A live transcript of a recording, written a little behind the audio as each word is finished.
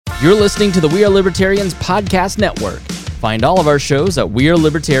You're listening to the We Are Libertarians Podcast Network. Find all of our shows at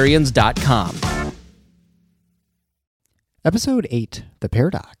wearelibertarians.com. Episode 8, The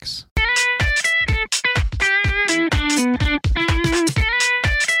Paradox.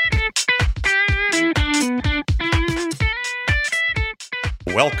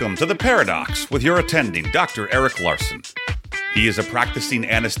 Welcome to The Paradox with your attending, Dr. Eric Larson. He is a practicing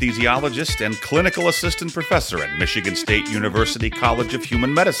anesthesiologist and clinical assistant professor at Michigan State University College of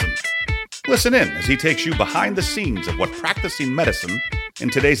Human Medicine. Listen in as he takes you behind the scenes of what practicing medicine in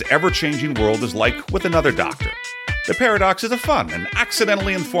today's ever-changing world is like with another doctor. The Paradox is a fun and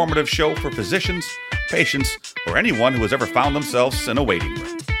accidentally informative show for physicians, patients, or anyone who has ever found themselves in a waiting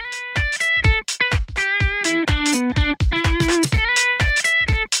room.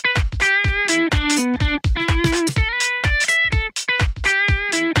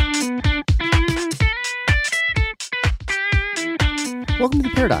 Welcome to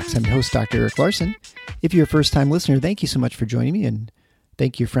The Paradox. I'm your host, Dr. Eric Larson. If you're a first-time listener, thank you so much for joining me, and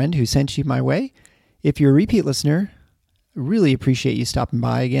thank you, friend, who sent you my way. If you're a repeat listener, I really appreciate you stopping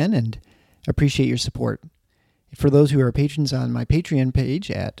by again and appreciate your support. For those who are patrons on my Patreon page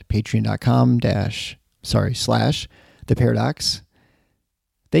at patreon.com/theparadox,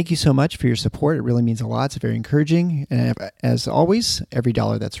 thank you so much for your support. It really means a lot. It's very encouraging. And as always, every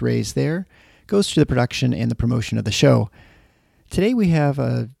dollar that's raised there goes to the production and the promotion of the show. Today we have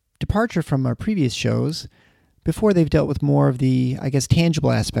a departure from our previous shows. Before, they've dealt with more of the, tangible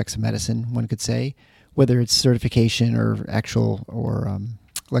aspects of medicine, one could say, whether it's certification or actual or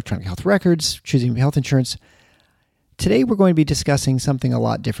electronic health records, choosing health insurance. Today we're going to be discussing something a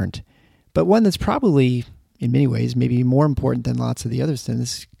lot different, but one that's probably, in many ways, maybe more important than lots of the others. And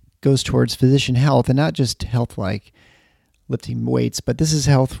this goes towards physician health, and not just health like lifting weights, but this is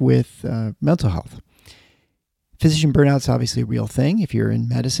health with mental health. Physician burnout is obviously a real thing. If you're in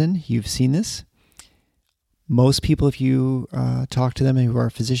medicine, you've seen this. Most people, if you talk to them who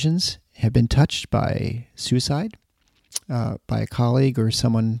are physicians, have been touched by suicide, by a colleague or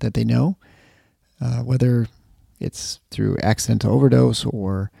someone that they know, whether it's through accidental overdose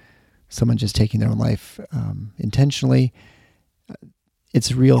or someone just taking their own life intentionally. It's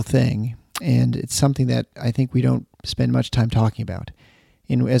a real thing, and it's something that I think we don't spend much time talking about.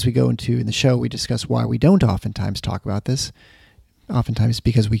 And as we go into in the show, we discuss why we don't oftentimes talk about this. Oftentimes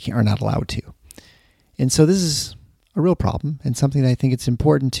because we are not allowed to. And so this is a real problem, and something that I think it's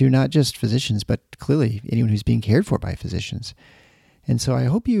important to not just physicians, but clearly anyone who's being cared for by physicians. And so I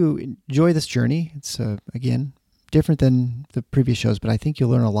hope you enjoy this journey. It's, again, different than the previous shows, but I think you'll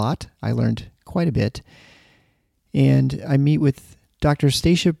learn a lot. I learned quite a bit. And I meet with Dr.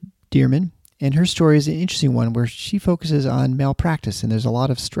 Stacia Dearmin. And her story is an interesting one where she focuses on malpractice, and there's a lot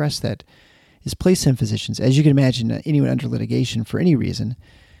of stress that is placed on physicians. As you can imagine, anyone under litigation for any reason,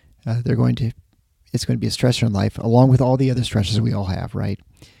 it's going to be a stressor in life, along with all the other stressors we all have, right?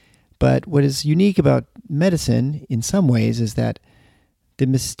 But what is unique about medicine in some ways is that the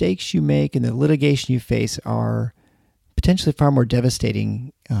mistakes you make and the litigation you face are potentially far more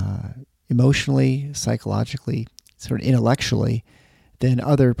devastating emotionally, psychologically, sort of intellectually, than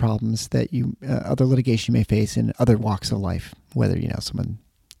other problems that other litigation you may face in other walks of life, whether, someone,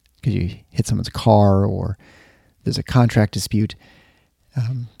 because you hit someone's car or there's a contract dispute.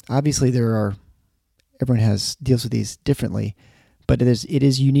 Obviously everyone deals with these differently, but it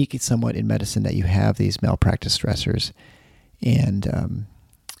is unique somewhat in medicine that you have these malpractice stressors. And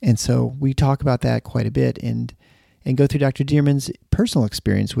so we talk about that quite a bit and go through Dr. Dearmin's personal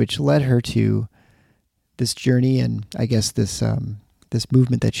experience, which led her to this journey and I guess this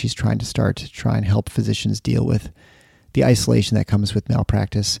movement that she's trying to start to try and help physicians deal with the isolation that comes with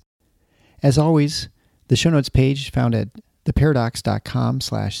malpractice. As always, the show notes page found at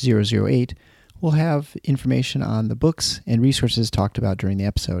theparadox.com/008 will have information on the books and resources talked about during the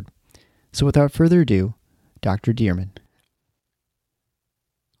episode. So without further ado, Dr. Dearmin.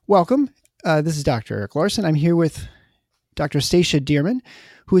 Welcome. This is Dr. Eric Larson. I'm here with Dr. Stacia Dearmin,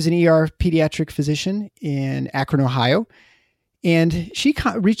 who is an ER pediatric physician in Akron, Ohio. And she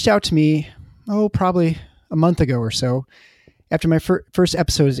reached out to me, probably a month ago or so, after my first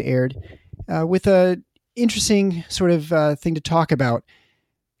episode is aired, with a interesting sort of thing to talk about.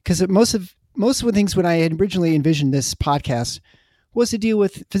 Because most of the things when I had originally envisioned this podcast was to deal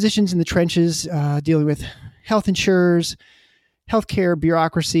with physicians in the trenches, dealing with health insurers, healthcare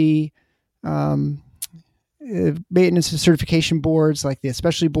bureaucracy, maintenance and certification boards like the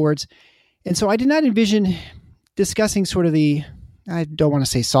specialty boards. And so I did not envision discussing sort of the, I don't want to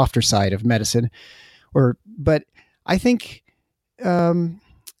say softer side of medicine, but I think, I'm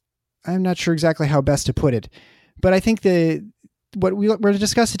not sure exactly how best to put it, but I think the what we're going to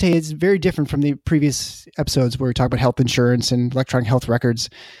discuss today is very different from the previous episodes where we talk about health insurance and electronic health records,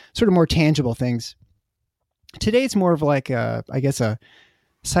 sort of more tangible things. Today it's more of like a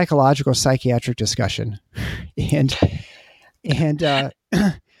psychological, psychiatric discussion, and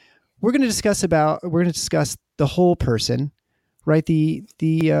we're going to discuss the whole person, right? The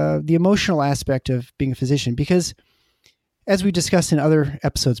emotional aspect of being a physician, because as we discussed in other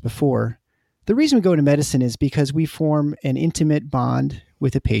episodes before, the reason we go into medicine is because we form an intimate bond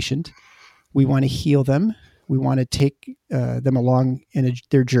with a patient. We want to heal them. We want to take them along in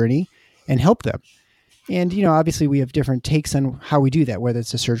their journey and help them. And, obviously we have different takes on how we do that, whether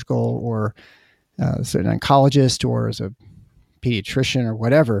it's a surgical or as an oncologist or as a pediatrician or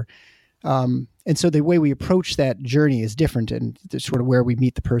whatever. And so the way we approach that journey is different, and sort of where we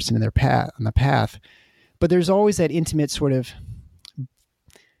meet the person in on the path. But there's always that intimate sort of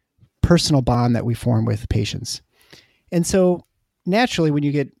personal bond that we form with patients. And so naturally, when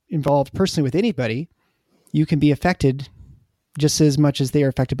you get involved personally with anybody, you can be affected just as much as they are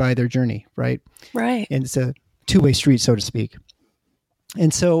affected by their journey, right? Right. And it's a two-way street, so to speak.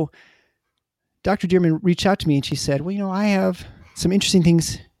 And so Dr. Dearmin reached out to me and she said, well, I have some interesting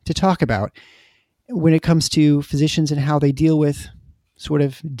things to talk about when it comes to physicians and how they dealing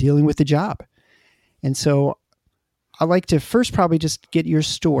with the job. And so I'd like to first probably just get your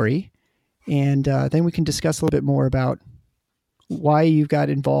story, and then we can discuss a little bit more about why you got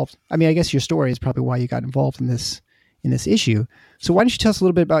involved. I mean, I guess your story is probably why you got involved in this issue. So why don't you tell us a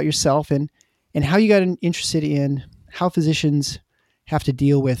little bit about yourself and how you got interested in how physicians have to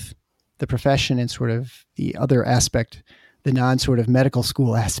deal with the profession and sort of the other aspect, the non-sort of medical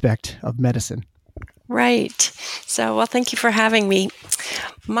school aspect of medicine. Right. So, well, thank you for having me.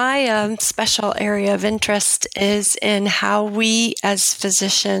 My special area of interest is in how we as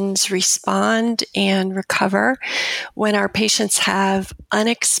physicians respond and recover when our patients have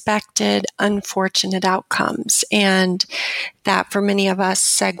unexpected, unfortunate outcomes. And that, for many of us,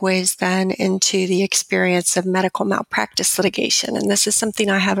 segues then into the experience of medical malpractice litigation. And this is something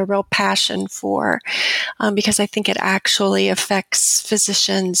I have a real passion for because I think it actually affects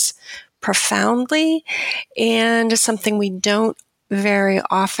physicians profoundly, and something we don't very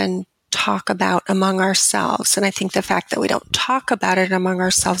often talk about among ourselves. And I think the fact that we don't talk about it among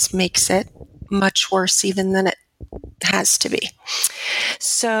ourselves makes it much worse even than it has to be.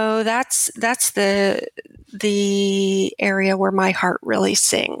 So that's the area where my heart really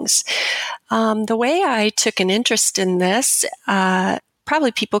sings. The way I took an interest in this,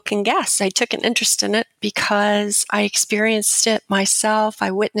 probably people can guess. I took an interest in it because I experienced it myself.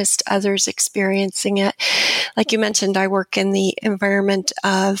 I witnessed others experiencing it. Like you mentioned, I work in the environment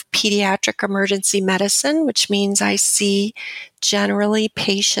of pediatric emergency medicine, which means I see generally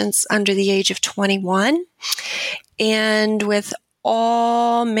patients under the age of 21 and with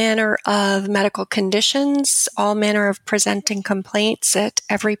all manner of medical conditions, all manner of presenting complaints at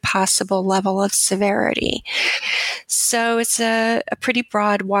every possible level of severity. So it's a pretty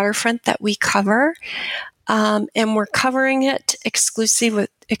broad waterfront that we cover, and we're covering it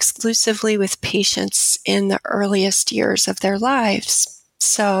exclusively with patients in the earliest years of their lives.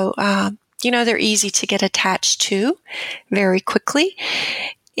 So, they're easy to get attached to very quickly.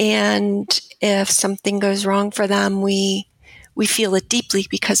 And if something goes wrong for them, we feel it deeply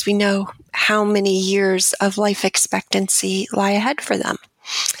because we know how many years of life expectancy lie ahead for them.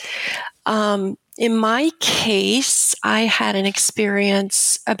 In my case, I had an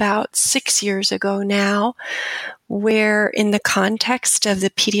experience about 6 years ago now where, in the context of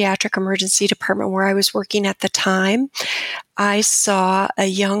the pediatric emergency department where I was working at the time, I saw a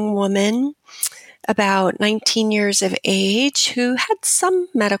young woman about 19 years of age who had some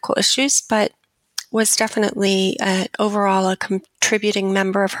medical issues, but was definitely overall a contributing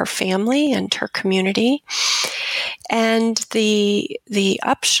member of her family and her community. And the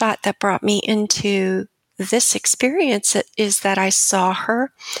upshot that brought me into this experience is that I saw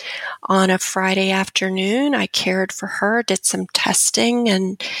her on a Friday afternoon. I cared for her, did some testing,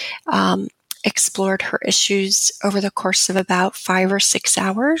 and explored her issues over the course of about 5 or 6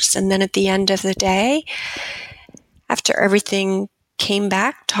 hours. And then at the end of the day, after everything came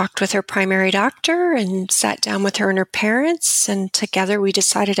back, talked with her primary doctor, and sat down with her and her parents, and together we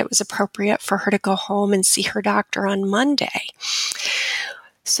decided it was appropriate for her to go home and see her doctor on Monday.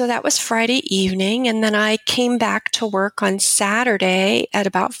 So that was Friday evening, and then I came back to work on Saturday at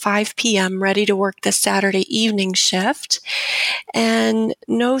about 5 p.m., ready to work the Saturday evening shift. And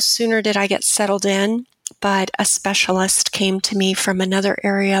no sooner did I get settled in, but a specialist came to me from another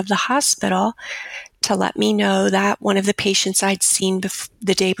area of the hospital to let me know that one of the patients I'd seen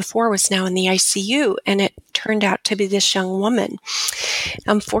the day before was now in the ICU, and it turned out to be this young woman.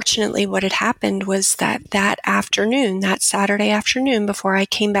 Unfortunately, what had happened was that afternoon, that Saturday afternoon before I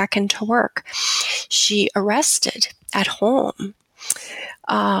came back into work, she arrested at home.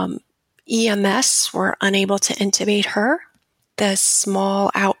 EMS were unable to intubate her. The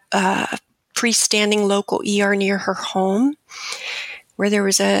small freestanding local ER near her home, where there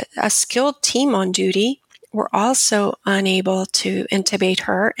was a skilled team on duty, were also unable to intubate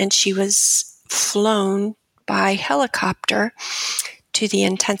her, and she was flown by helicopter to the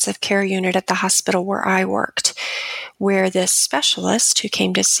intensive care unit at the hospital where I worked, where this specialist who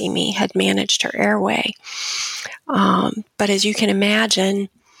came to see me had managed her airway. But as you can imagine,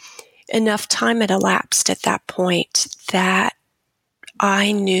 enough time had elapsed at that point that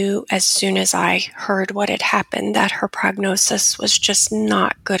I knew as soon as I heard what had happened that her prognosis was just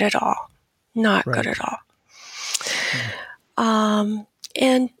not good at all. Not good at all.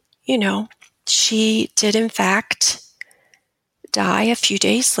 And, she did in fact die a few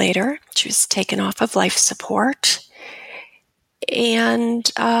days later. She was taken off of life support.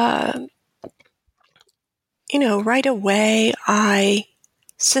 And, right away I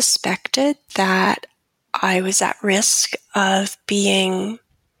suspected that I was at risk of being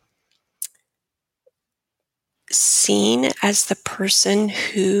seen as the person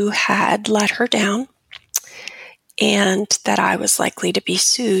who had let her down, and that I was likely to be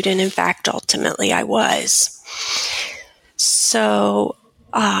sued. And in fact, ultimately I was. So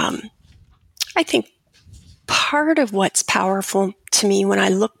I think part of what's powerful to me when I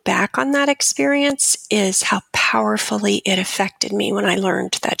look back on that experience is how powerfully it affected me when I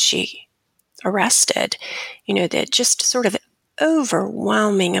learned that she arrested. That just sort of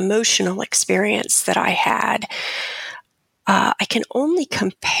overwhelming emotional experience that I had. I can only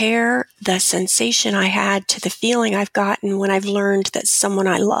compare the sensation I had to the feeling I've gotten when I've learned that someone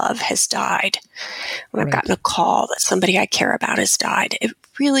I love has died. When I've gotten a call that somebody I care about has died. It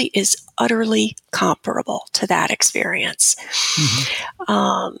really is utterly comparable to that experience.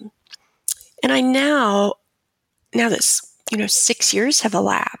 Mm-hmm. And I now that 6 years have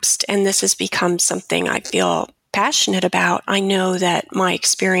elapsed and this has become something I feel passionate about, I know that my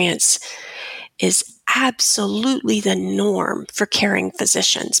experience is absolutely the norm for caring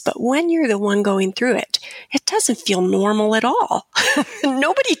physicians. But when you're the one going through it, it doesn't feel normal at all.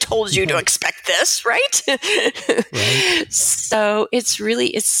 Nobody told you to expect this, right? So it's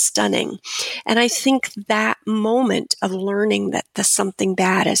stunning. And I think that moment of learning that something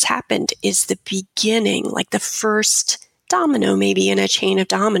bad has happened is the beginning, like the first domino maybe in a chain of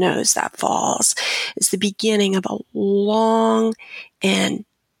dominoes that falls, is the beginning of a long and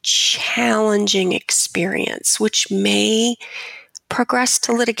challenging experience, which may progress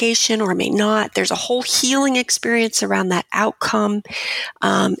to litigation or may not. There's a whole healing experience around that outcome.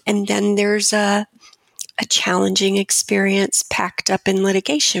 And then there's a challenging experience packed up in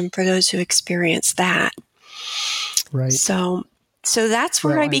litigation for those who experience that. Right. So that's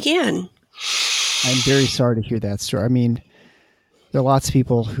where I began. I'm very sorry to hear that story. I mean, there are lots of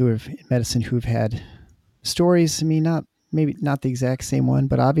people in medicine who've had stories. I mean, maybe not the exact same one,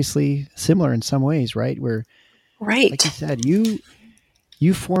 but obviously similar in some ways, right? Where, like you said, you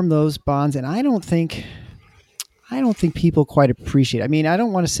form those bonds, and I don't think people quite appreciate. I mean, I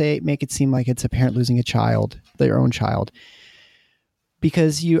don't want to make it seem like it's a parent losing a child, their own child,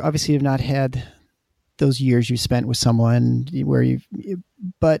 because you obviously have not had those years you spent with someone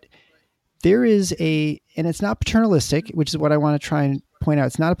but there is and it's not paternalistic, which is what I want to try and point out.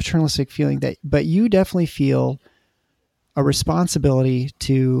 It's not a paternalistic feeling but you definitely feel a responsibility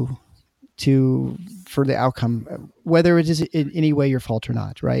for the outcome, whether it is in any way your fault or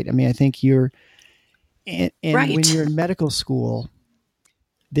not. Right. I mean, I think and when you're in medical school,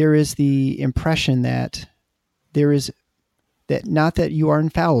 there is the impression that not that you are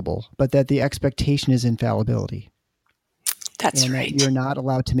infallible, but that the expectation is infallibility. That's right. That you're not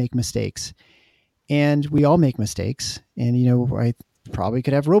allowed to make mistakes. And we all make mistakes. And, I probably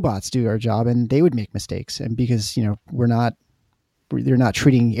could have robots do our job and they would make mistakes. And because, they're not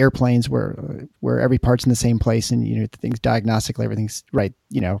treating airplanes where every part's in the same place and, the things diagnostically, everything's right.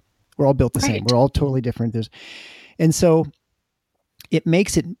 We're all built the same. We're all totally different. And so it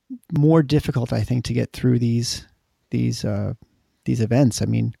makes it more difficult, I think, to get through these events. I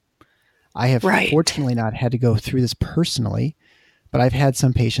mean, I have fortunately not had to go through this personally, but I've had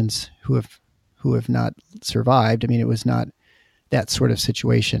some patients who have not survived. I mean, it was not that sort of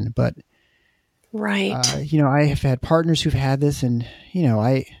situation, but I have had partners who've had this, and you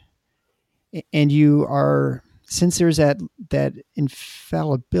are since there's that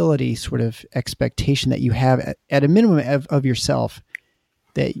infallibility sort of expectation that you have at a minimum of yourself,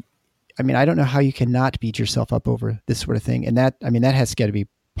 that, I mean, I don't know how you cannot beat yourself up over this sort of thing. And that has got to be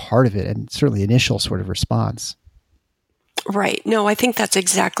part of it, and certainly initial sort of response. Right. No, I think that's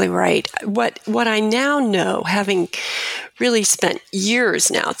exactly right. What I now know, having really spent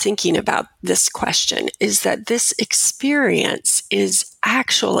years now thinking about this question, is that this experience is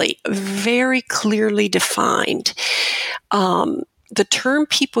actually very clearly defined. The term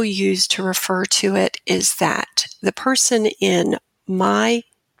people use to refer to it is that the person in my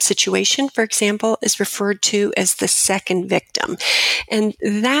situation, for example, is referred to as the second victim. And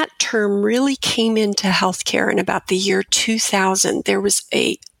that term really came into healthcare in about the year 2000. There was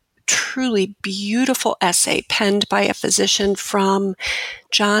a truly beautiful essay penned by a physician from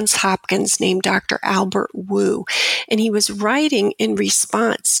Johns Hopkins named Dr. Albert Wu. And he was writing in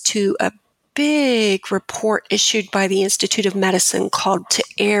response to a big report issued by the Institute of Medicine called To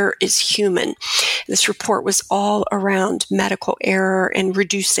Err is Human. This report was all around medical error and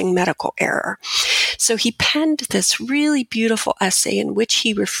reducing medical error. So he penned this really beautiful essay in which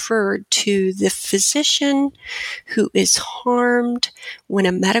he referred to the physician who is harmed when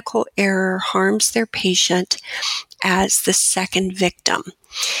a medical error harms their patient as the second victim.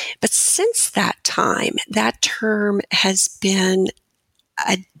 But since that time, that term has been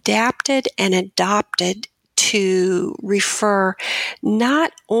adapted and adopted to refer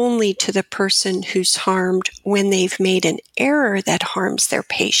not only to the person who's harmed when they've made an error that harms their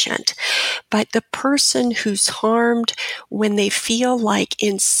patient, but the person who's harmed when they feel like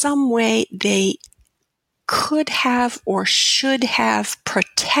in some way they could have or should have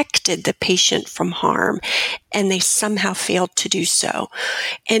protected the patient from harm, and they somehow failed to do so.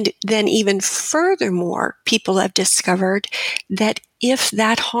 And then even furthermore, people have discovered that if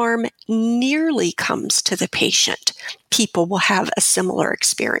that harm nearly comes to the patient, people will have a similar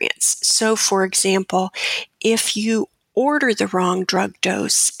experience. So, for example, if you order the wrong drug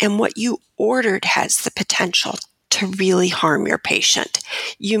dose and what you ordered has the potential to really harm your patient,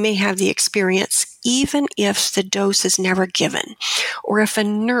 you may have the experience even if the dose is never given, or if a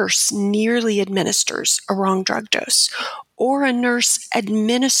nurse nearly administers a wrong drug dose, or a nurse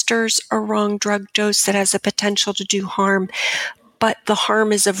administers a wrong drug dose that has the potential to do harm, but the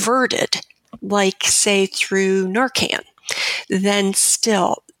harm is averted, like, say, through Narcan, then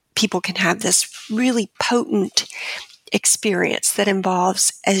still people can have this really potent experience that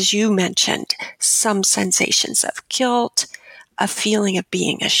involves, as you mentioned, some sensations of guilt, a feeling of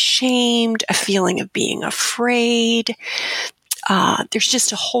being ashamed, a feeling of being afraid. There's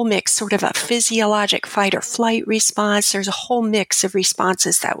just a whole mix, sort of a physiologic fight or flight response. There's a whole mix of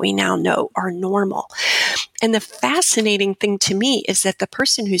responses that we now know are normal. And the fascinating thing to me is that the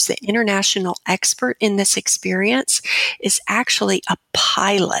person who's the international expert in this experience is actually a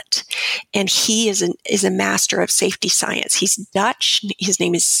pilot. And he is a master of safety science. He's Dutch. His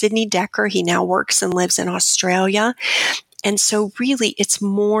name is Sidney Dekker. He now works and lives in Australia. And so really, it's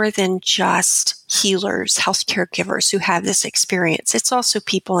more than just healers, healthcare givers who have this experience. It's also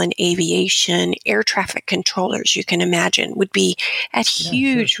people in aviation, air traffic controllers, you can imagine, would be at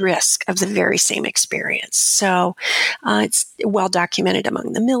huge risk of the very same experience. So it's well documented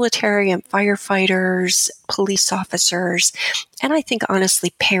among the military and firefighters, police officers, and I think,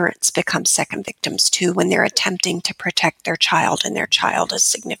 honestly, parents become second victims too when they're attempting to protect their child and their child is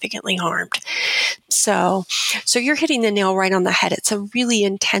significantly harmed. So you're hitting the nail right on the head. It's a really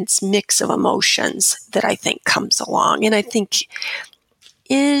intense mix of emotions that I think comes along and I think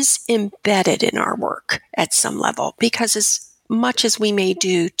is embedded in our work at some level, because as much as we may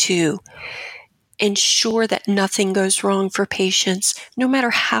do to ensure that nothing goes wrong for patients, no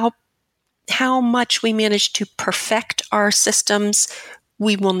matter how much we manage to perfect our systems,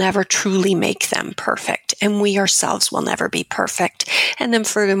 we will never truly make them perfect, and we ourselves will never be perfect. And then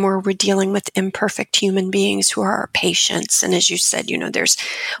furthermore, we're dealing with imperfect human beings who are our patients. And as you said, there's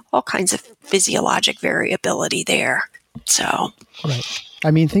all kinds of physiologic variability there. So, right.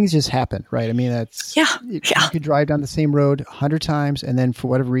 I mean, things just happen, right? I mean, you could drive down the same road 100 times, and then for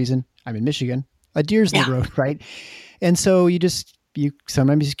whatever reason, I'm in Michigan, a deer's in the road, right? And so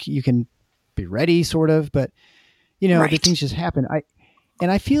sometimes you can be ready, sort of, but the things just happen.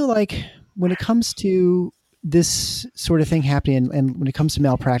 I feel like when it comes to this sort of thing happening, and when it comes to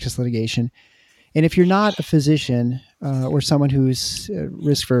malpractice litigation, and if you're not a physician or someone who's at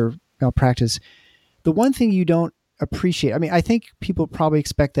risk for malpractice, the one thing you don't appreciate, I mean, I think people probably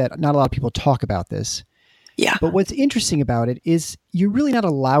expect that not a lot of people talk about this. Yeah. But what's interesting about it is you're really not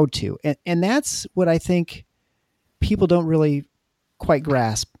allowed to. And that's what I think people don't really quite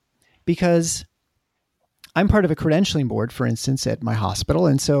grasp, because I'm part of a credentialing board, for instance, at my hospital.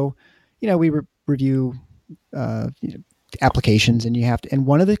 And so, we review applications, and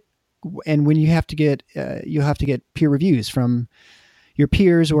when you have to get peer reviews from your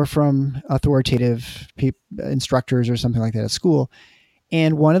peers or from authoritative instructors or something like that at school.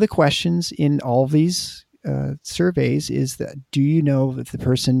 And one of the questions in all of these surveys is that, do you know if the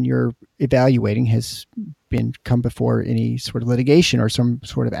person you're evaluating has come before any sort of litigation or some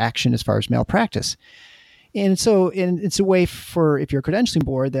sort of action as far as malpractice? And so it's a way for, if you're a credentialing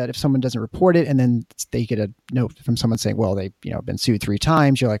board, that if someone doesn't report it and then they get a note from someone saying, well, they've been sued 3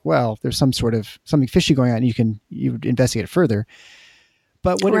 times, you're like, well, there's something fishy going on, and you investigate it further.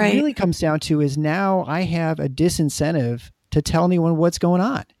 But what it really comes down to is, now I have a disincentive to tell anyone what's going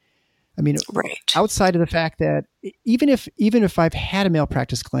on. I mean, outside of the fact that even if I've had a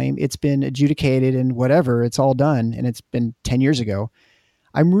malpractice claim, it's been adjudicated and whatever, it's all done, and it's been 10 years ago,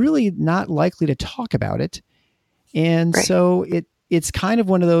 I'm really not likely to talk about it. And so it's kind of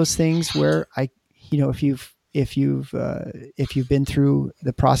one of those things where if you've been through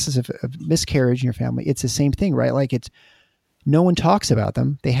the process of miscarriage in your family, it's the same thing, right? Like, no one talks about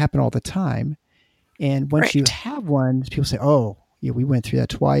them. They happen all the time. And once you have one, people say, oh, yeah, we went through that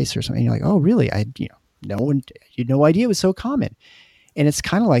twice or something. And you're like, oh, really? You had no idea it was so common. And it's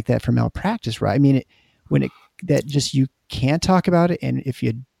kind of like that for malpractice, right? I mean, you can't talk about it. And if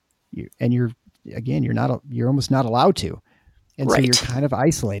you're almost not allowed to. And so you're kind of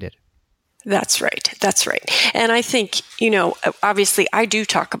isolated. That's right. And I think, obviously I do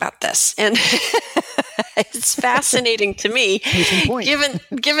talk about this, and it's fascinating to me,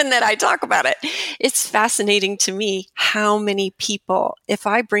 given that I talk about it, it's fascinating to me how many people, if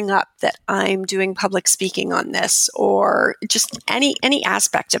I bring up that I'm doing public speaking on this, or just any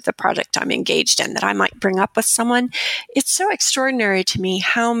aspect of the project I'm engaged in that I might bring up with someone, it's so extraordinary to me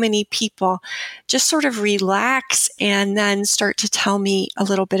how many people just sort of relax and then start to tell me a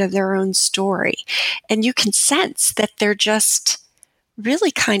little bit of their own story. And you can sense that they're just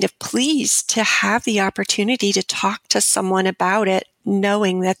really kind of pleased to have the opportunity to talk to someone about it,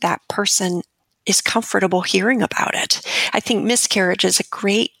 knowing that that person is comfortable hearing about it. I think miscarriage is a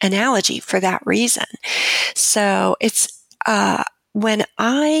great analogy for that reason. So it's when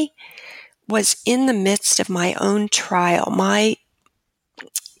I was in the midst of my own trial, my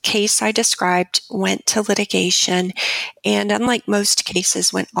case I described went to litigation, and unlike most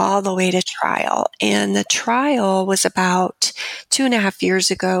cases, went all the way to trial. And the trial was about 2.5 years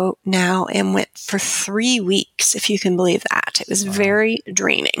ago now, and went for 3 weeks, if you can believe that. It was very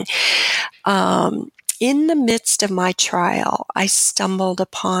draining. In the midst of my trial, I stumbled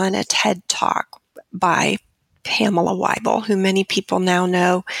upon a TED Talk by Pamela Weibel, who many people now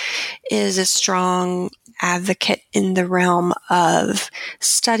know is a strong advocate in the realm of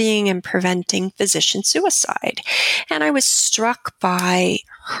studying and preventing physician suicide. And I was struck by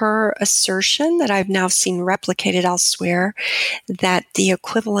her assertion that I've now seen replicated elsewhere, that the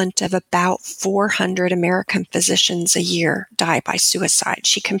equivalent of about 400 American physicians a year die by suicide.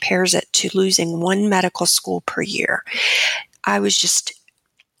 She compares it to losing 1 medical school per year. I was just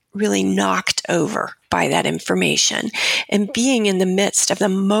really knocked over by that information, and being in the midst of the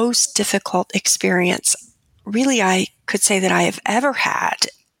most difficult experience really I could say that I have ever had,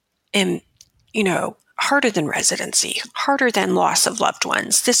 and harder than residency, harder than loss of loved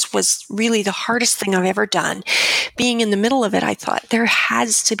ones. This was really the hardest thing I've ever done. Being in the middle of it, I thought there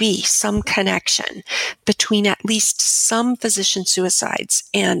has to be some connection between at least some physician suicides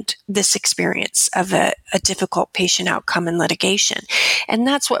and this experience of a difficult patient outcome in litigation. And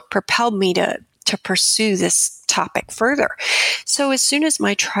that's what propelled me to pursue this topic further. So as soon as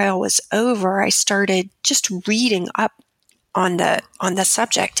my trial was over, I started just reading up on the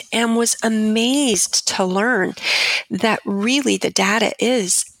subject, and was amazed to learn that really the data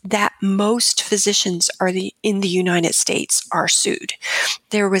is that most physicians in the United States are sued.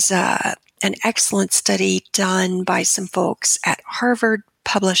 There was an excellent study done by some folks at Harvard,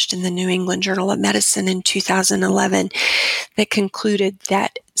 published in the New England Journal of Medicine in 2011, that concluded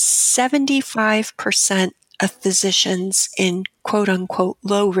that 75% of physicians in quote-unquote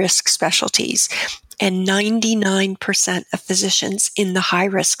low-risk specialties and 99% of physicians in the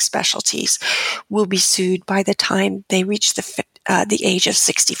high-risk specialties will be sued by the time they reach the age of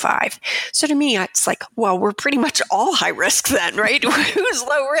 65. So to me, it's like, well, we're pretty much all high risk then, right? Who's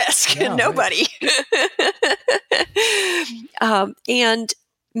low risk? Yeah, nobody. Right. And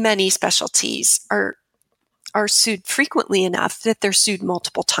many specialties are sued frequently enough that they're sued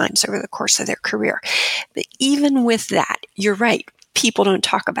multiple times over the course of their career. But even with that, you're right, people don't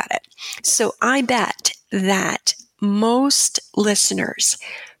talk about it. So I bet that most listeners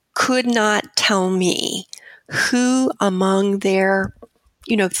could not tell me who among their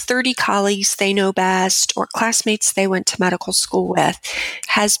 30 colleagues they know best or classmates they went to medical school with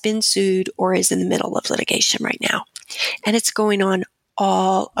has been sued or is in the middle of litigation right now. And it's going on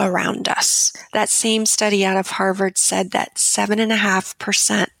all around us. That same study out of Harvard said that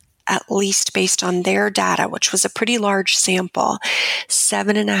 7.5%, at least based on their data, which was a pretty large sample,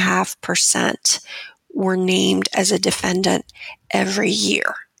 7.5% were named as a defendant every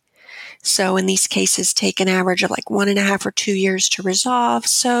year. So in these cases, take an average of like 1.5 or 2 years to resolve.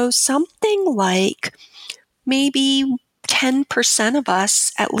 So something like maybe 10% of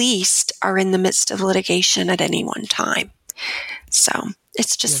us at least are in the midst of litigation at any one time. So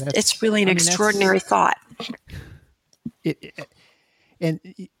it's just, it's really an extraordinary thought. And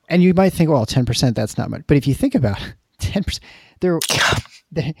you might think, well, 10%, that's not much. But if you think about it, 10%,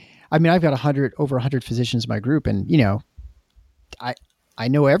 I've got over 100 physicians in my group, and, I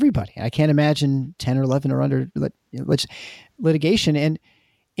know everybody. I can't imagine 10 or 11 are under litigation. And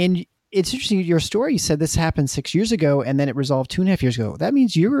it's interesting, your story, you said this happened 6 years ago and then it resolved 2.5 years ago. That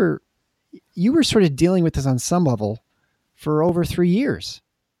means you were sort of dealing with this on some level for over 3 years.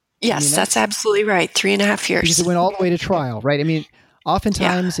 Yes, that's absolutely right. 3.5 years. Because it went all the way to trial, right? I mean,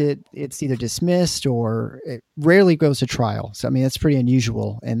 oftentimes it's either dismissed or it rarely goes to trial. So, that's pretty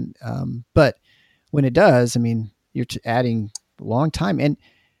unusual. And, but when it does, you're adding a long time. And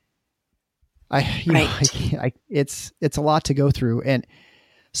it's a lot to go through. And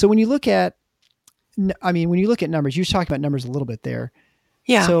so when you look at numbers, you were talking about numbers a little bit there.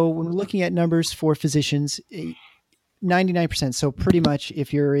 Yeah. So when we're looking at numbers for physicians, 99%. So pretty much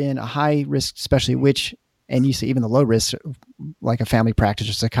if you're in a high risk, especially and you say even the low risk, like a family practice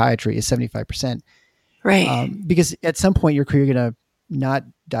or psychiatry, is 75%. Right. Because at some point in your career, you're going to not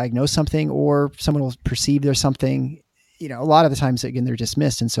diagnose something, or someone will perceive there's something, a lot of the times, again, they're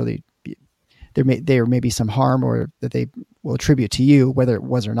dismissed. And so there may be some harm or that they will attribute to you, whether it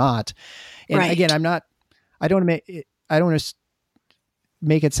was or not. And again, I don't want to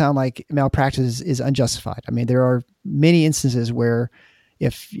make it sound like malpractice is unjustified. There are many instances where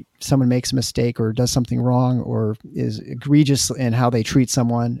if someone makes a mistake or does something wrong or is egregious in how they treat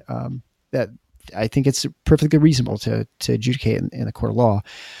someone, that I think it's perfectly reasonable to adjudicate in the court of law.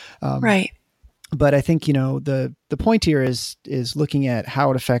 Right. But I think, the point here is looking at how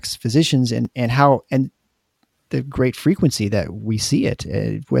it affects physicians and the great frequency that we see it,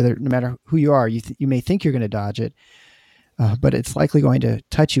 whether no matter who you are, you may think you're going to dodge it, but it's likely going to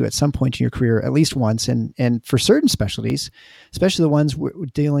touch you at some point in your career, at least once. And for certain specialties, especially the ones we're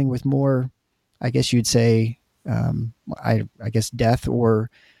dealing with more, I guess you'd say, I guess death or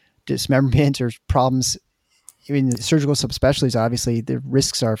dismemberment or problems. Surgical subspecialties, obviously, the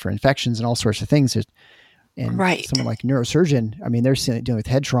risks are for infections and all sorts of things. And someone like neurosurgeon, they're dealing with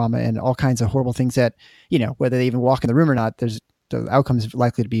head trauma and all kinds of horrible things that, whether they even walk in the room or not, the outcomes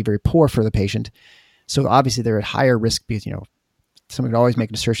likely to be very poor for the patient. So obviously they're at higher risk because, someone could always make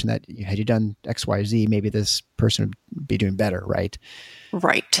an assertion that had you done X, Y, Z, maybe this person would be doing better, right?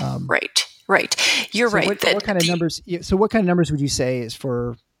 Right. Right. You're right. What kind of numbers? So what kind of numbers would you say is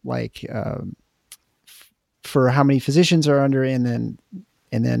for for how many physicians are under, and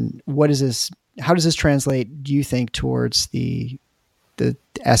then what is this? How does this translate, do you think, towards the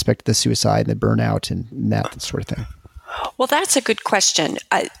aspect of the suicide and the burnout and that sort of thing? Well, that's a good question.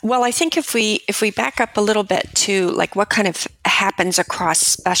 I think if we back up a little bit to what kind of happens across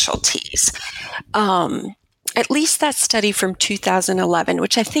specialties, at least that study from 2011,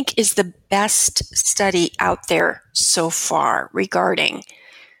 which I think is the best study out there so far regarding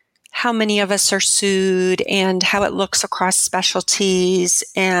how many of us are sued and how it looks across specialties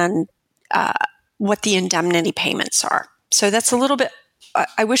and what the indemnity payments are. So that's a little bit,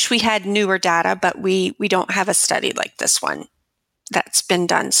 I wish we had newer data, but we don't have a study like this one that's been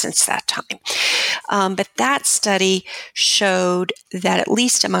done since that time. But that study showed that at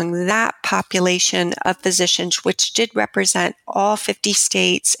least among that population of physicians, which did represent all 50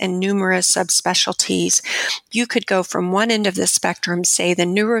 states and numerous subspecialties, you could go from one end of the spectrum, say the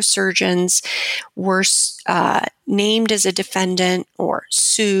neurosurgeons were named as a defendant or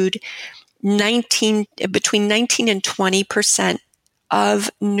sued, between 19 and 20%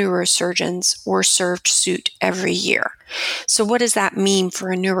 of neurosurgeons were served suit every year. So what does that mean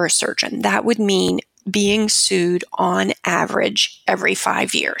for a neurosurgeon? That would mean being sued on average every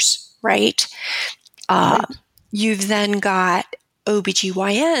 5 years, right? You've then got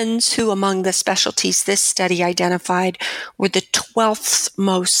OBGYNs, who among the specialties this study identified were the 12th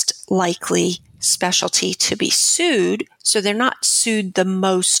most likely specialty to be sued. So they're not sued the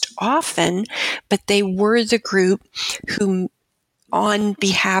most often, but they were the group who, on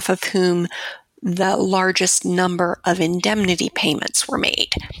behalf of whom the largest number of indemnity payments were made.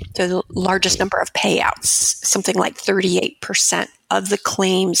 So the largest number of payouts, something like 38% of the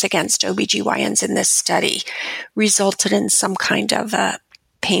claims against OBGYNs in this study resulted in some kind of a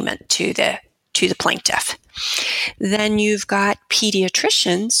payment to the plaintiff. Then you've got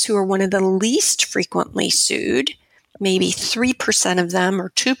pediatricians who are one of the least frequently sued, maybe 3% of them or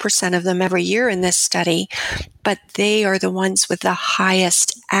 2% of them every year in this study, but they are the ones with the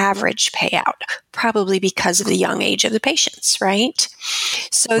highest average payout, probably because of the young age of the patients, right?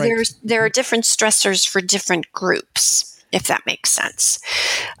 So Right. there are different stressors for different groups, if that makes sense.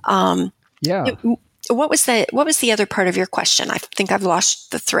 Yeah. What was the other part of your question? I think I've lost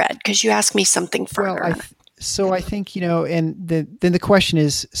the thread because you asked me something further. Well, so I think, and then the question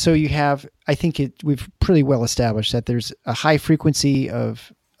is, so you have, I think we've pretty well established that there's a high frequency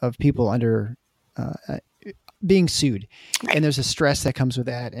of people under being sued, Right. and there's a stress that comes with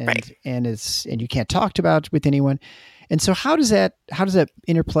that, and Right. and you can't talk about it with anyone, and so how does that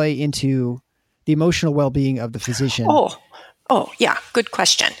interplay into the emotional well-being of the physician? Oh, yeah, good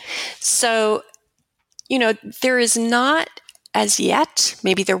question. So, there is not as yet,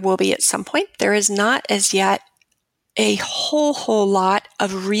 maybe there will be at some point, there is not as yet a whole lot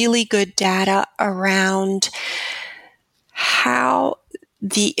of really good data around how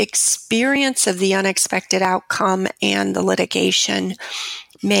the experience of the unexpected outcome and the litigation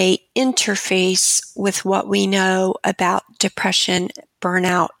may interface with what we know about depression,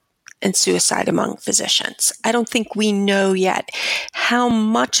 burnout, and suicide among physicians. I don't think we know yet how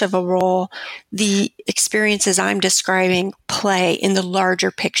much of a role the experiences I'm describing play in the larger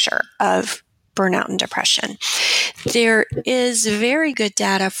picture of burnout and depression. There is very good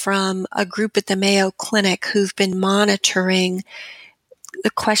data from a group at the Mayo Clinic who've been monitoring the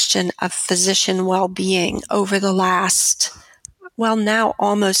question of physician well-being over the last, now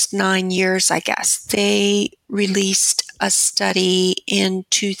almost 9 years, I guess. They released a study in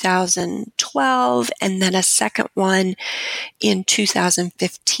 2012 and then a second one in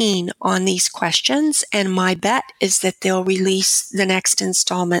 2015 on these questions. And my bet is that they'll release the next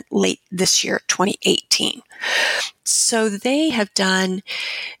installment late this year, 2018. So they have done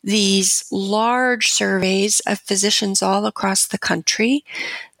these large surveys of physicians all across the country,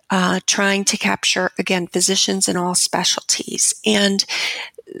 trying to capture, again, physicians in all specialties. And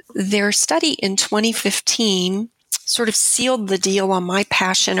their study in 2015 sort of sealed the deal on my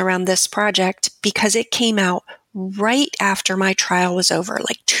passion around this project because it came out right after my trial was over,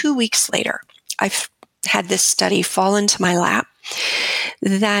 like 2 weeks later. I've had this study fall into my lap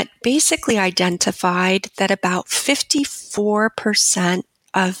that basically identified that about 54%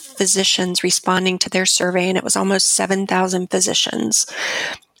 of physicians responding to their survey, and it was almost 7,000 physicians,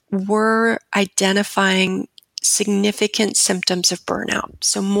 were identifying significant symptoms of burnout.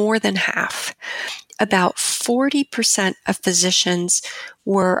 So more than half. About 40% of physicians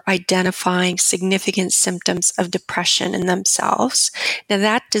were identifying significant symptoms of depression in themselves. Now,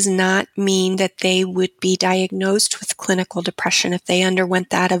 that does not mean that they would be diagnosed with clinical depression if they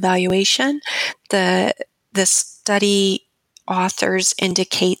underwent that evaluation. The study authors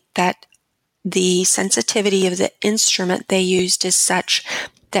indicate that the sensitivity of the instrument they used is such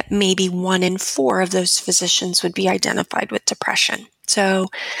that maybe 1 in 4 of those physicians would be identified with depression. So,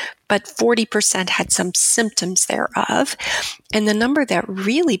 but 40% had some symptoms thereof. And the number that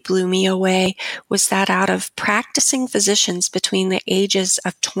really blew me away was that out of practicing physicians between the ages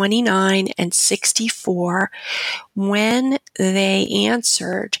of 29 and 64, when they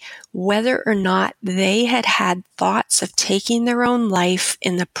answered whether or not they had had thoughts of taking their own life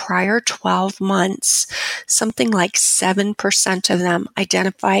in the prior 12 months, something like 7% of them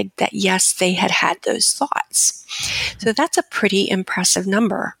identified that yes, they had had those thoughts. So that's a pretty impressive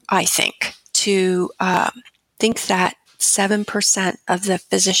number, I think, to think that 7% of the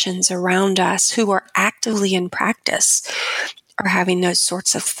physicians around us who are actively in practice are having those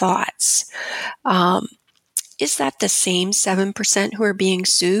sorts of thoughts. Is that the same 7% who are being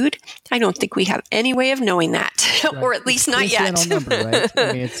sued? I don't think we have any way of knowing that, Right. or at least not yet. Number, right?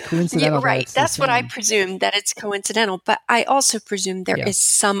 I mean, it's coincidental. Yeah, right. That's what I presume, that it's coincidental. But I also presume there is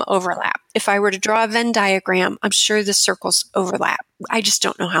some overlap. If I were to draw a Venn diagram, I'm sure the circles overlap. I just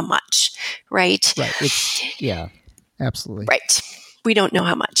don't know how much, right? Right. Absolutely. Right. We don't know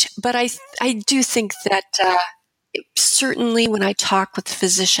how much. But I do think that certainly when I talk with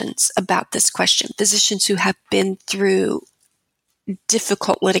physicians about this question, physicians who have been through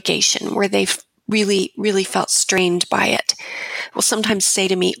difficult litigation where they've really, really felt strained by it, will sometimes say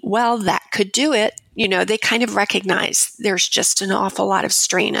to me, well, that could do it. They kind of recognize there's just an awful lot of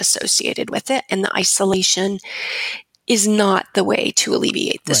strain associated with it, and the isolation is not the way to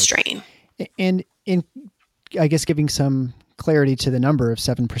alleviate the strain. And in, I guess, giving some clarity to the number of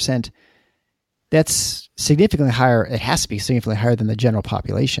 7%, that's significantly higher. It has to be significantly higher than the general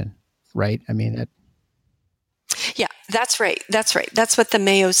population, right? I mean, Yeah, that's right. That's right. That's what the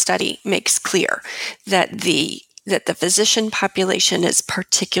Mayo study makes clear, that the physician population is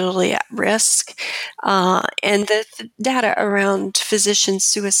particularly at risk, and the data around physician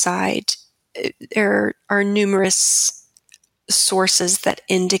suicide. There are numerous sources that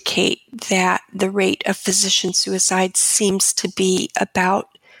indicate that the rate of physician suicide seems to be about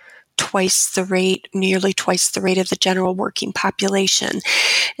nearly twice the rate of the general working population.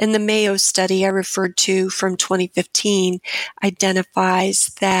 And the Mayo study I referred to from 2015 identifies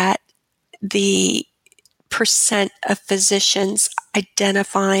that the percent of physicians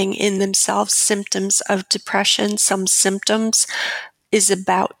identifying in themselves symptoms of depression, some symptoms, is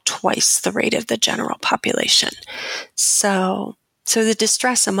about twice the rate of the general population. So the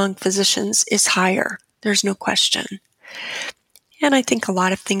distress among physicians is higher. There's no question. And I think a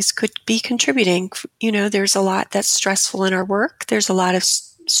lot of things could be contributing. There's a lot that's stressful in our work. There's a lot of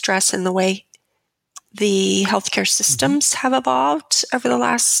stress in the way the healthcare systems have evolved over the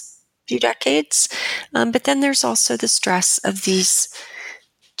last few decades. But then there's also the stress of these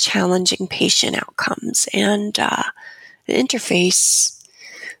challenging patient outcomes and the interface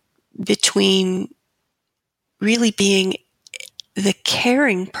between really being the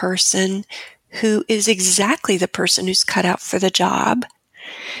caring person who is exactly the person who's cut out for the job,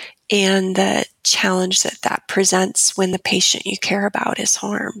 and the challenge that presents when the patient you care about is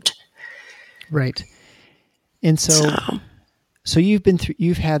harmed. Right. And so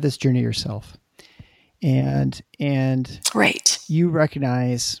you've had this journey yourself, and right. You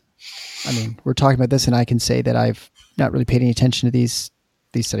recognize, I mean, we're talking about this, and I can say that I've not really paid any attention to these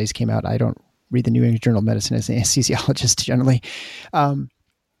studies came out. I don't read the New England Journal of Medicine as an anesthesiologist generally.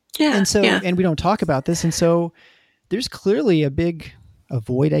 And we don't talk about this. And so there's clearly a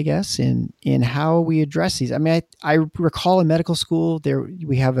void, I guess, in how we address these. I mean, I recall in medical school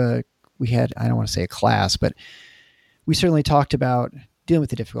we had, I don't want to say a class, but we certainly talked about dealing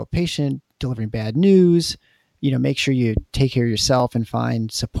with a difficult patient, delivering bad news, make sure you take care of yourself and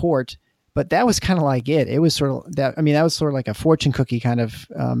find support. But that was kind of like it. It was sort of that. I mean, that was sort of like a fortune cookie kind of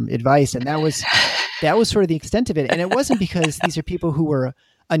advice. And that was sort of the extent of it. And it wasn't because these are people who were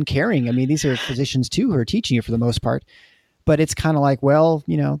uncaring. I mean, these are physicians too who are teaching you for the most part, but it's kind of like, well,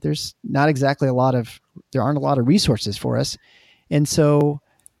 there's not exactly there aren't a lot of resources for us. And so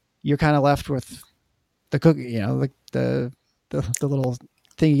you're kind of left with the cookie, the little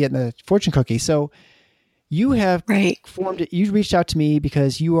thing you get in the fortune cookie. So you have formed it. You reached out to me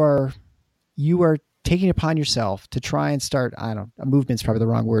because you are taking it upon yourself to try and start, I don't know, a movement's probably the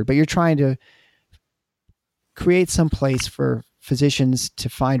wrong word, but you're trying to create some place for physicians to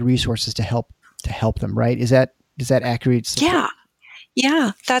find resources to help them, right? Is that accurate?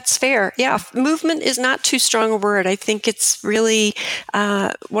 Yeah, that's fair. Yeah, movement is not too strong a word. I think it's really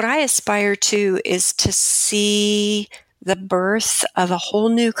what I aspire to is to see the birth of a whole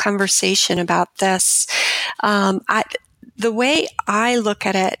new conversation about this. The way I look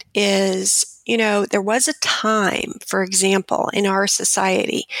at it is, there was a time, for example, in our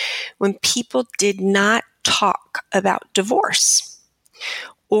society when people did not talk about divorce,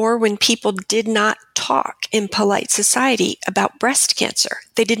 or when people did not talk in polite society about breast cancer.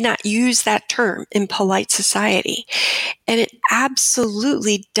 They did not use that term in polite society. And it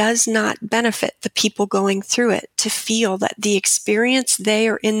absolutely does not benefit the people going through it to feel that the experience they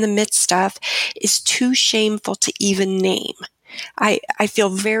are in the midst of is too shameful to even name. I feel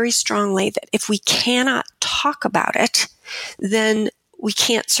very strongly that if we cannot talk about it, then we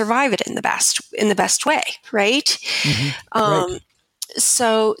can't survive it in the best way, right? Mm-hmm. Right.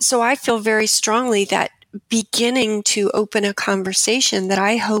 So I feel very strongly that beginning to open a conversation that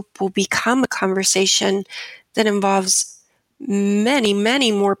I hope will become a conversation that involves many,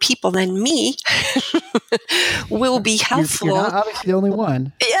 many more people than me will be helpful. You're not obviously the only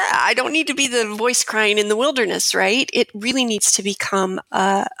one. Yeah, I don't need to be the voice crying in the wilderness, right? It really needs to become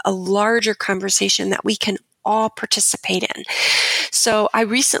a larger conversation that we can all participate in. So I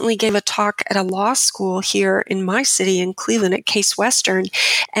recently gave a talk at a law school here in my city in Cleveland at Case Western,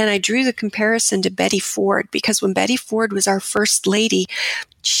 and I drew the comparison to Betty Ford, because when Betty Ford was our first lady,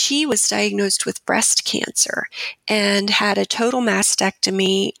 she was diagnosed with breast cancer and had a total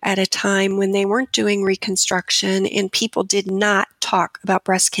mastectomy at a time when they weren't doing reconstruction and people did not talk about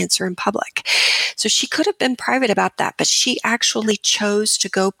breast cancer in public. So she could have been private about that, but she actually chose to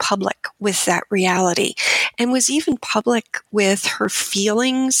go public with that reality and was even public with her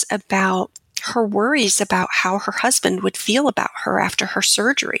feelings about her worries about how her husband would feel about her after her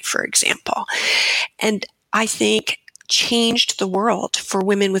surgery, for example. And I think changed the world for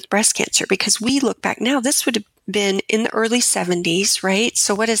women with breast cancer, because we look back now, this would have been in the early 70s, right?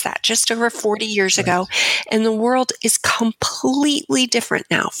 So what is that? Just over 40 years ago. And the world is completely different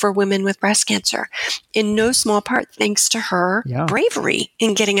now for women with breast cancer, in no small part thanks to her bravery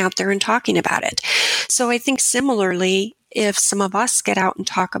in getting out there and talking about it. So I think similarly, if some of us get out and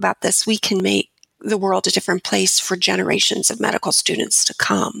talk about this, we can make the world a different place for generations of medical students to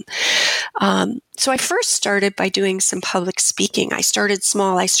come. So I first started by doing some public speaking. I started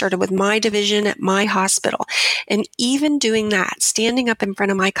small. I started with my division at my hospital. And even doing that, standing up in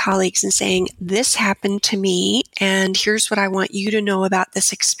front of my colleagues and saying, this happened to me, and here's what I want you to know about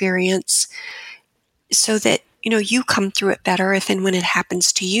this experience, so that you come through it better if and when it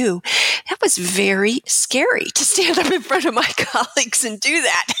happens to you. That was very scary to stand up in front of my colleagues and do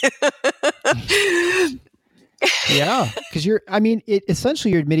that. Yeah, because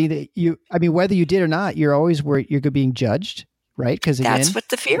essentially you're admitting that whether you did or not, you're always worried you're being judged, right? Because that's what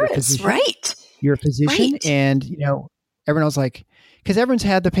the fear is, right? You're a physician, right. And everyone was like, because everyone's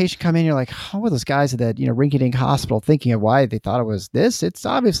had the patient come in, you're like, how are those guys at that rinky-dink hospital thinking of why they thought it was this? It's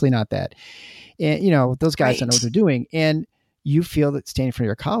obviously not that. And, those guys don't know what they're doing. And you feel that standing in front of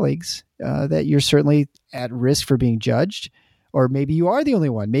your colleagues, that you're certainly at risk for being judged, or maybe you are the only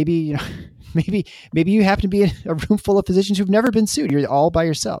one. Maybe, maybe you happen to be in a room full of physicians who've never been sued. You're all by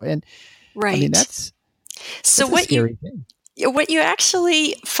yourself. And that's a scary thing. What you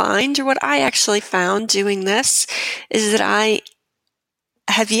actually find, or what I actually found doing this, is that I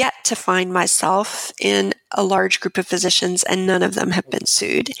have yet to find myself in a large group of physicians, and none of them have been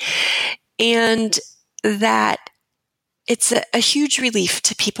sued. And that it's a huge relief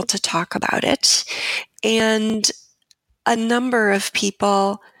to people to talk about it. And a number of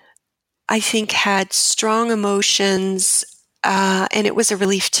people, I think, had strong emotions, and it was a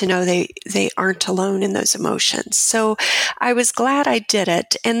relief to know they aren't alone in those emotions. So I was glad I did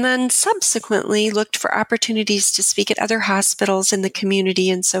it, and then subsequently looked for opportunities to speak at other hospitals in the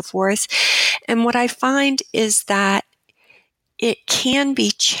community and so forth. And what I find is that it can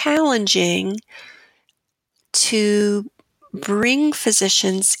be challenging to bring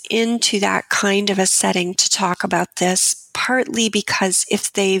physicians into that kind of a setting to talk about this, partly because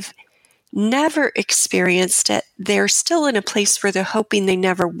if they've never experienced it, they're still in a place where they're hoping they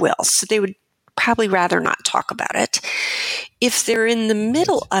never will. So they would probably rather not talk about it. If they're in the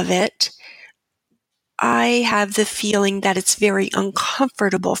middle of it, I have the feeling that it's very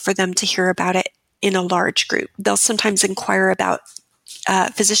uncomfortable for them to hear about it in a large group. They'll sometimes inquire about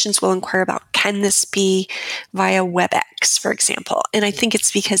physicians will inquire about, can this be via WebEx, for example? And I think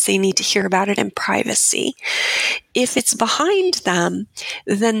it's because they need to hear about it in privacy. If it's behind them,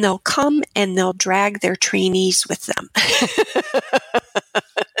 then they'll come and they'll drag their trainees with them.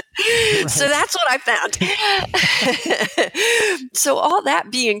 Right. So that's what I found. So all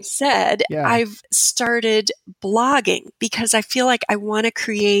that being said, I've started blogging because I feel like I want to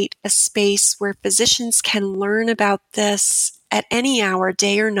create a space where physicians can learn about this at any hour,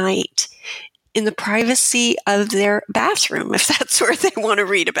 day or night, in the privacy of their bathroom, if that's where they want to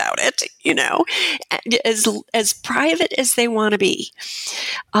read about it, as private as they want to be.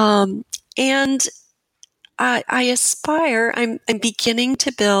 And I aspire, I'm beginning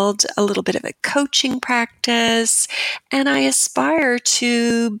to build a little bit of a coaching practice, and I aspire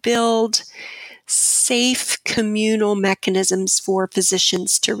to build safe communal mechanisms for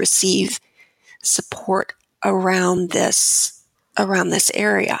physicians to receive support around this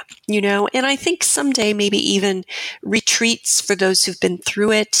area, and I think someday maybe even retreats for those who've been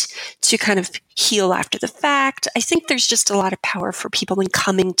through it to kind of heal after the fact. I think there's just a lot of power for people in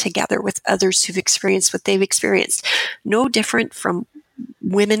coming together with others who've experienced what they've experienced. No different from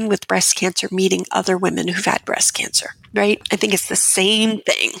women with breast cancer meeting other women who've had breast cancer, right? I think it's the same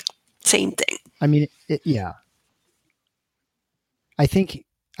thing. I mean, yeah. I think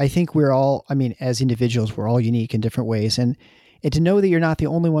we're all, as individuals, we're all unique in different ways. And to know that you're not the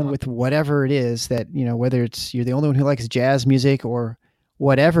only one with whatever it is that, whether it's you're the only one who likes jazz music or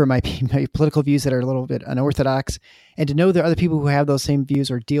whatever might be my political views that are a little bit unorthodox, and to know there are other people who have those same views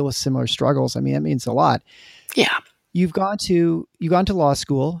or deal with similar struggles. That means a lot. Yeah. You've gone to law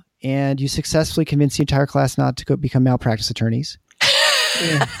school and you successfully convinced the entire class not to go become malpractice attorneys.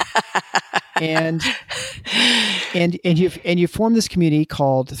 And you formed this community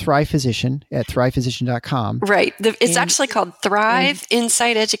called Thrive Physician at thrivephysician.com. Right. It's actually called Thrive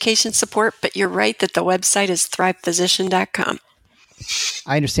Insight Education Support, but you're right that the website is thrivephysician.com.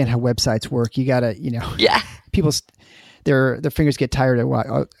 I understand how websites work. You got to, Yeah. People their fingers get tired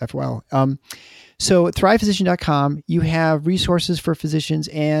as well. So at thrivephysician.com, you have resources for physicians.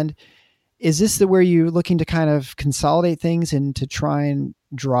 And is this where you're looking to kind of consolidate things and to try and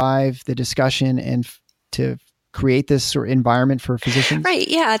drive the discussion and to create this sort of environment for physicians? Right.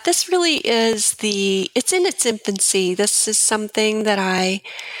 Yeah. This really is it's in its infancy. This is something that I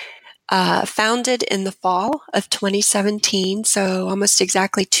founded in the fall of 2017. So almost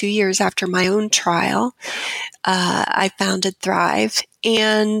exactly 2 years after my own trial, I founded Thrive.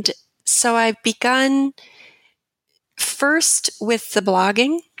 And so I've begun first with the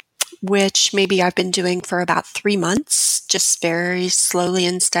blogging, which maybe I've been doing for about 3 months, just very slowly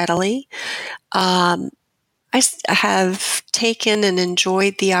and steadily. I have taken and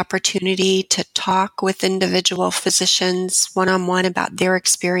enjoyed the opportunity to talk with individual physicians one-on-one about their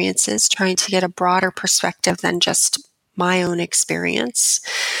experiences, trying to get a broader perspective than just my own experience.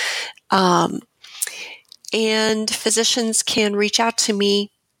 And physicians can reach out to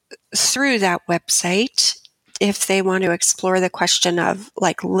me through that website if they want to explore the question of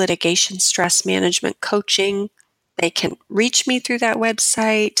like litigation stress management coaching. They can reach me through that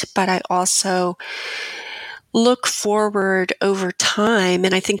website, but I also look forward over time,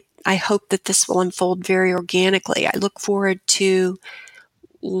 and I hope that this will unfold very organically. I look forward to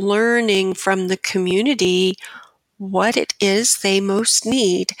learning from the community what it is they most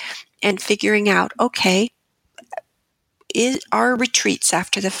need and figuring out, okay, are retreats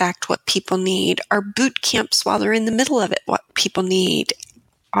after the fact what people need? Are boot camps while they're in the middle of it what people need?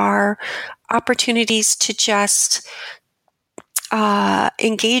 Are opportunities to just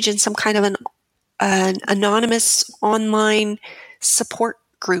engage in some kind of an anonymous online support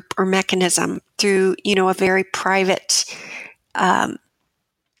group or mechanism through, a very private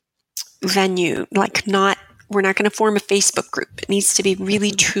venue. We're not going to form a Facebook group. It needs to be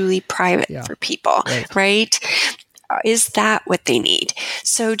really, truly private for people, right? Is that what they need?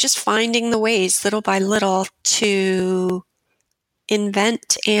 So just finding the ways little by little to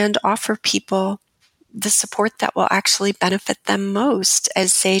invent and offer people the support that will actually benefit them most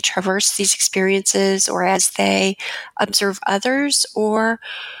as they traverse these experiences or as they observe others or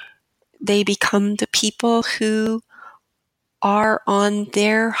they become the people who are on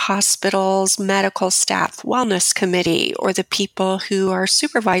their hospital's medical staff wellness committee or the people who are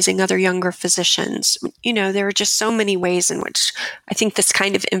supervising other younger physicians. There are just so many ways in which I think this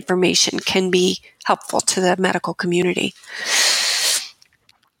kind of information can be helpful to the medical community.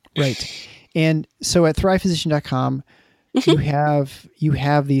 Right. And so at thrivephysician.com, you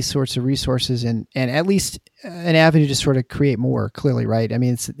have these sorts of resources and at least an avenue to sort of create more clearly, right? I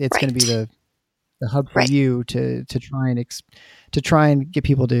mean, it's going to be the hub for you to try and get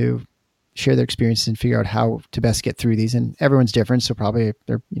people to share their experiences and figure out how to best get through these. And everyone's different. So probably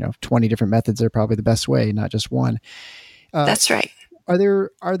there are 20 different methods are probably the best way, not just one. That's right. Are there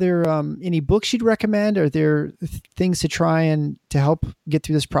any books you'd recommend? Are there things to try and to help get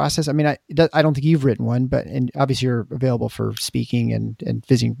through this process? I mean, I don't think you've written one, and obviously you're available for speaking and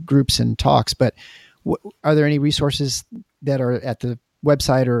visiting groups and talks. But are there any resources that are at the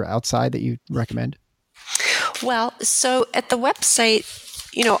website or outside that you recommend? Well, so at the website,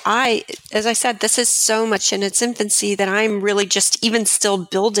 as I said, this is so much in its infancy that I'm really just even still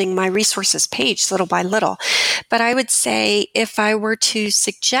building my resources page little by little. But I would say if I were to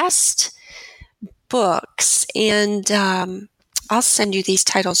suggest books, and I'll send you these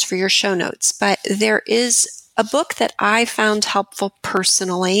titles for your show notes, but there is a book that I found helpful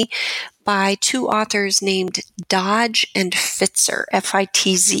personally by two authors named Dodge and Fitzer,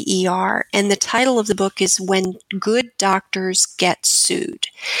 Fitzer. And the title of the book is When Good Doctors Get Sued.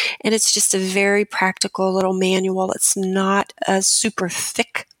 And it's just a very practical little manual. It's not a super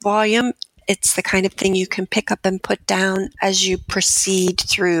thick volume. It's the kind of thing you can pick up and put down as you proceed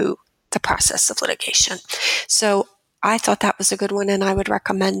through the process of litigation. So I thought that was a good one and I would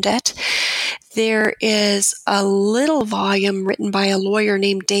recommend it. There is a little volume written by a lawyer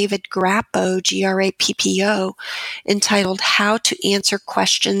named David Grappo, Grappo, entitled How to Answer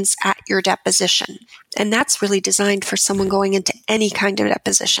Questions at Your Deposition. And that's really designed for someone going into any kind of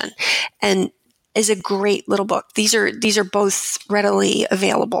deposition and is a great little book. These are both readily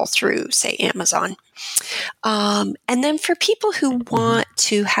available through, say, Amazon. And then for people who want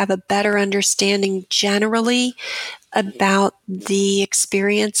to have a better understanding generally about the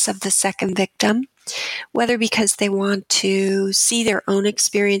experience of the second victim, whether because they want to see their own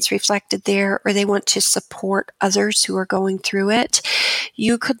experience reflected there or they want to support others who are going through it,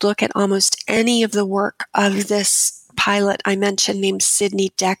 you could look at almost any of the work of this pilot I mentioned named Sidney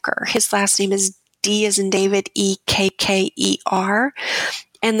Dekker. His last name is D as in David, Ekker.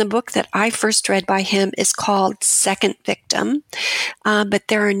 And the book that I first read by him is called Second Victim. But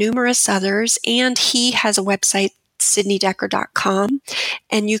there are numerous others, and he has a website, sydneydecker.com,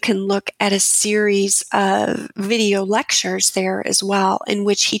 and you can look at a series of video lectures there as well, in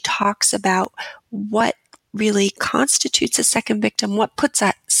which he talks about what really constitutes a second victim, what puts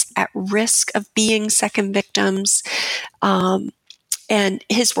us at risk of being second victims. And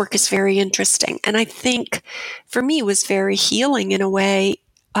his work is very interesting. And I think for me it was very healing in a way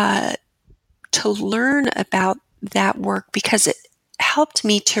to learn about that work, because it helped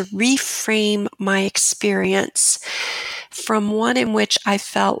me to reframe my experience from one in which I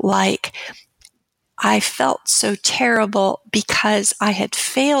felt like I felt so terrible because I had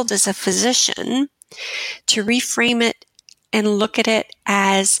failed as a physician, to reframe it and look at it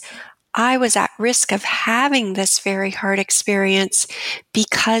as I was at risk of having this very hard experience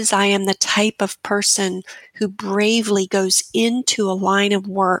because I am the type of person who bravely goes into a line of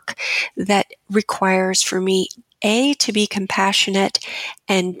work that requires for me, A, to be compassionate,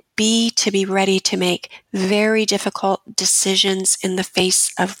 and B, to be ready to make very difficult decisions in the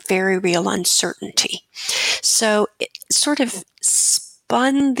face of very real uncertainty. So it sort of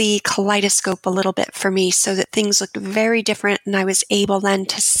spun the kaleidoscope a little bit for me so that things looked very different, and I was able then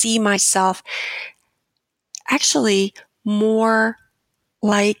to see myself actually more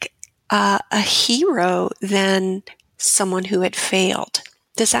like a hero than someone who had failed.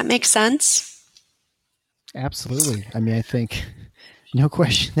 Does that make sense? Absolutely. I mean, I think no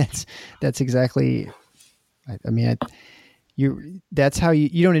question that's exactly, that's how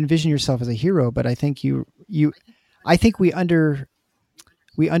you don't envision yourself as a hero, but I think I think we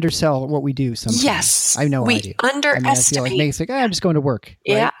undersell what we do sometimes. Yes. I know we I do. underestimate. I feel like it's like, I'm just going to work.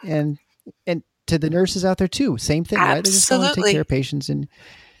 Yeah. Right? And to the nurses out there too, same thing, Absolutely. right? They're just going to take care of patients.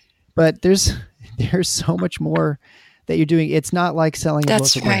 But there's so much more that you're doing. It's not like selling a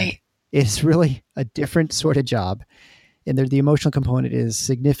That's loaf of bread. right. It's really a different sort of job. And the emotional component is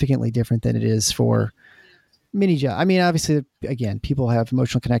significantly different than it is for many jobs. I mean, obviously, again, people have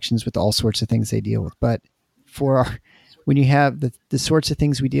emotional connections with all sorts of things they deal with. But when you have the sorts of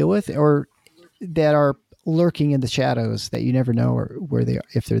things we deal with, or that are lurking in the shadows that you never know or where they are,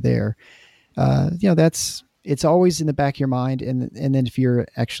 if they're there, it's always in the back of your mind. And then if you're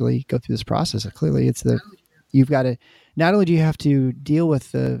actually go through this process, clearly you've got to, not only do you have to deal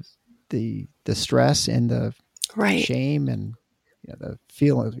with the stress and the Right. shame and the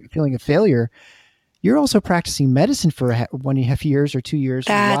feeling of failure, you're also practicing medicine for 1.5 years or 2 years.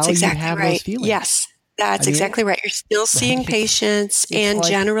 That's while exactly you have right. those feelings. Yes, that's exactly right. You're still seeing Right. patients, It's and like,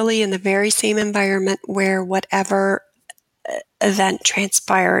 generally in the very same environment where whatever event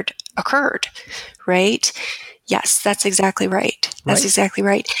transpired occurred, right? Yes, that's exactly right. That's exactly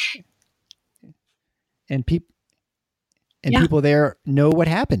right. And people there know what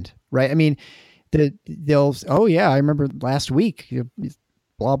happened, right? I mean, oh yeah, I remember last week,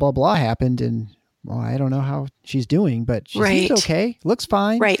 blah, blah, blah happened. And well, I don't know how she's doing, but she seems okay. Looks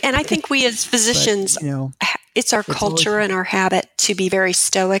fine. Right. And I think we as physicians, it's our culture and our habit to be very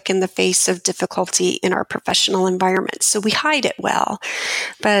stoic in the face of difficulty in our professional environment. So we hide it well.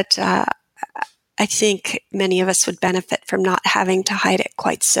 But I think many of us would benefit from not having to hide it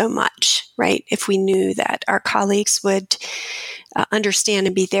quite so much, right? If we knew that our colleagues would understand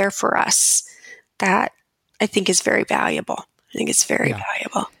and be there for us, that I think is very valuable. I think it's very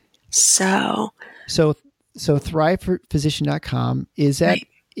valuable. So thrivephysician.com is that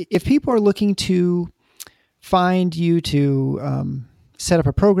if people are looking to find you to set up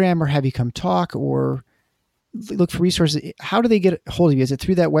a program or have you come talk or look for resources, how do they get a hold of you? Is it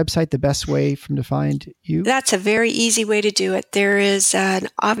through that website the best way for them to find you? That's a very easy way to do it. There is an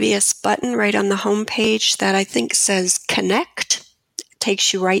obvious button right on the homepage that I think says connect. It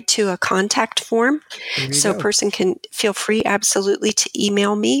takes you right to a contact form. So a person can feel free absolutely to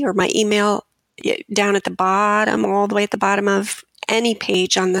email me, or my email down at the bottom, all the way at the bottom of any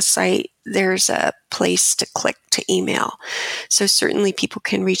page on the site, there's a place to click to email. So certainly people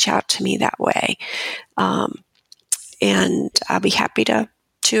can reach out to me that way. And I'll be happy to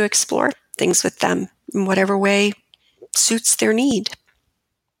explore things with them in whatever way suits their need.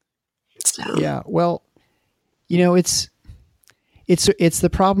 So. Yeah. Well, it's the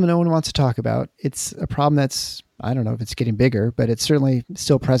problem no one wants to talk about. It's a problem that's, I don't know if it's getting bigger, but it's certainly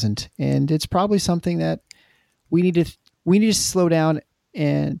still present. And it's probably something that we need to slow down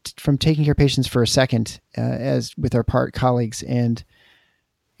and from taking care of patients for a second, as with our colleagues, and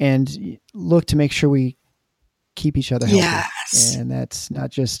look to make sure we keep each other healthy. Yes. And that's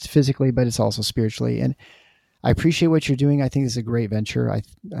not just physically, but it's also spiritually. And I appreciate what you're doing. I think it's a great venture.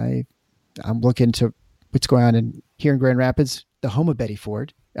 I'm looking to what's going on here in Grand Rapids, the home of Betty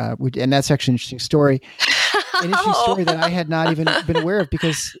Ford. And that's actually an interesting story. An interesting story that I had not even been aware of,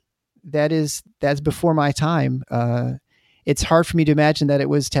 because that's before my time. It's hard for me to imagine that it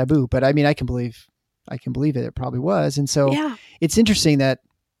was taboo, but I mean, I can believe it. It probably was. And so it's interesting that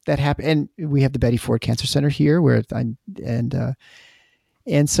happened. And we have the Betty Ford Cancer Center here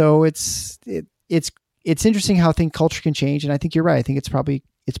and so it's interesting how culture can change. And I think you're right. I think it's probably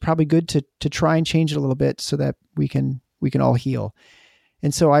good to try and change it a little bit so that we can all heal.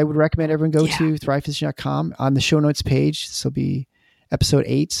 And so I would recommend everyone go to thrivephysician.com. On the show notes page, this will be episode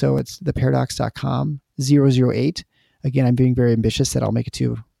 8. So it's theparadox.com 008. Again, I'm being very ambitious that I'll make it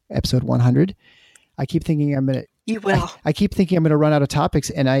to episode 100. I keep thinking You will. I keep thinking I'm going to run out of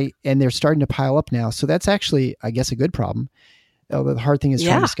topics, and they're starting to pile up now. So that's actually, I guess, a good problem. Although the hard thing is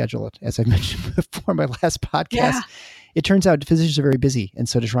trying to schedule it. As I mentioned before my last podcast, it turns out physicians are very busy. And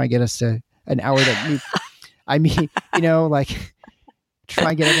so to try and get us to an hour try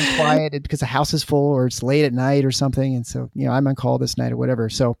and get everyone quiet because the house is full or it's late at night or something. And so, I'm on call this night or whatever.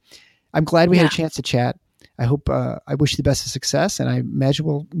 So I'm glad we had a chance to chat. I hope, I wish you the best of success, and I imagine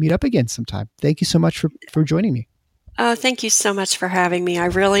we'll meet up again sometime. Thank you so much for joining me. Oh, thank you so much for having me. I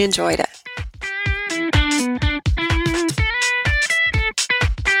really enjoyed it.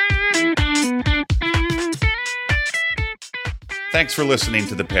 Thanks for listening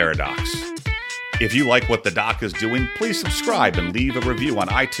to The Paradox. If you like what the doc is doing, please subscribe and leave a review on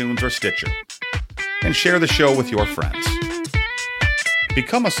iTunes or Stitcher. And share the show with your friends.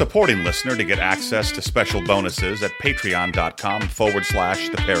 Become a supporting listener to get access to special bonuses at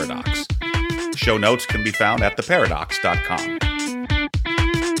patreon.com/theparadox. Show notes can be found at theparadox.com.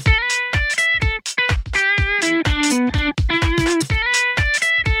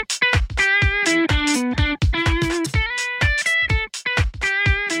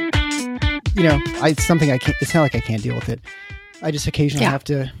 It's something it's not like I can't deal with it. I just occasionally have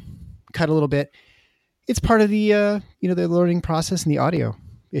to cut a little bit. It's part of the, the learning process and the audio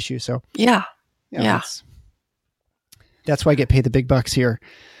issue. So that's why I get paid the big bucks here.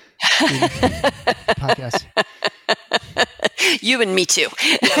 Podcast. You and me too.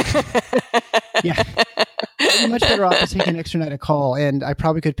 Yeah. I'd be much better off to take an extra night of call, and I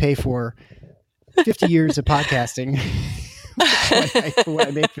probably could pay for 50 years of podcasting for what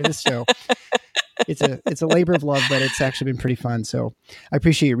I make for this show. It's a labor of love, but it's actually been pretty fun. So I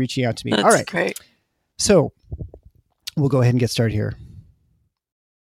appreciate you reaching out to me. That's all right. Great. So we'll go ahead and get started here.